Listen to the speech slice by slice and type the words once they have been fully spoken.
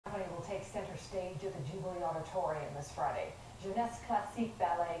takes center stage at the Juvenile Auditorium this Friday. Jeunesse Classique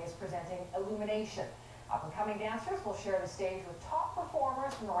Ballet is presenting Illumination. Up-and-coming dancers will share the stage with top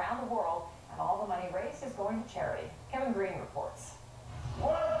performers from around the world, and all the money raised is going to charity. Kevin Green reports.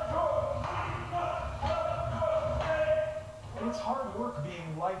 It's hard work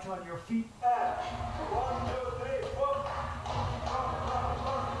being light on your feet. 1, 2, 3, 4.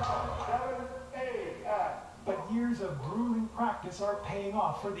 7, 8. But years of grueling practice are paying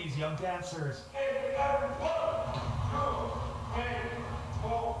off for these young dancers. 8, 1, 2, 8,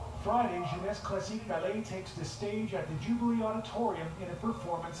 4. Friday, Jeunesse Classique Ballet takes the stage at the Jubilee Auditorium in a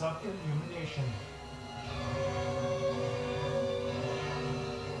performance of Illumination.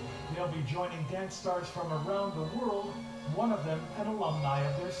 They'll be joining dance stars from around the world, one of them an alumni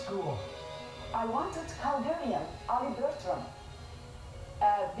of their school. I wanted Calgarian Ali Bertram,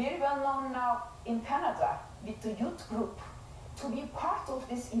 very well known now in Canada with the youth group, to be part of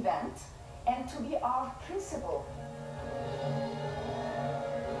this event and to be our principal.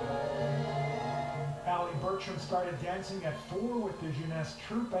 Ali Bertram started dancing at 4 with the Jeunesse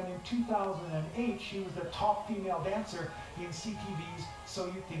troupe, and in 2008 she was the top female dancer in CTV's So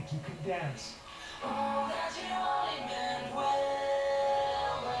You Think You Can Dance.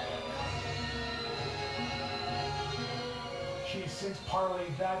 She's since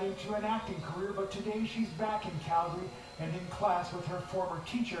parlayed that into an acting career, but today she's back in Calgary and in class with her former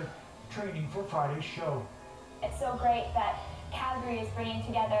teacher, training for Friday's show. It's so great that Calgary is bringing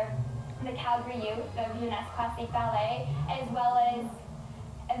together the Calgary youth of Jeunesse Classique Ballet, as well as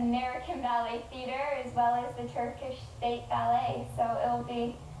American Ballet Theater, as well as the Turkish State Ballet. So it'll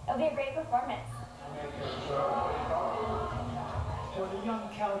be a great performance. For the young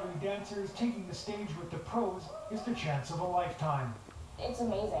Calgary dancers, taking the stage with the pros is the chance of a lifetime. It's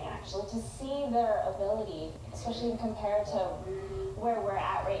amazing, actually, to see their ability, especially compared to where we're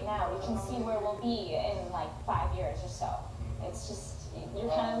at right now. We can see where we'll be in like 5 years or so. It's just,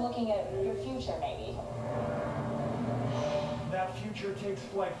 you're kind of looking at your future, maybe. That future takes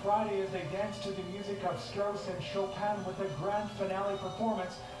flight Friday as they dance to the music of Strauss and Chopin with a grand finale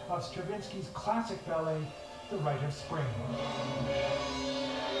performance of Stravinsky's classic ballet, The Rite of Spring.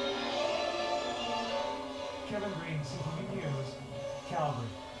 Kevin Green, CTV News, Calgary.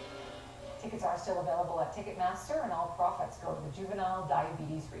 Tickets are still available at Ticketmaster, and all profits go to the Juvenile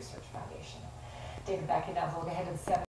Diabetes Research Foundation. David, back in now to look ahead to the 7th.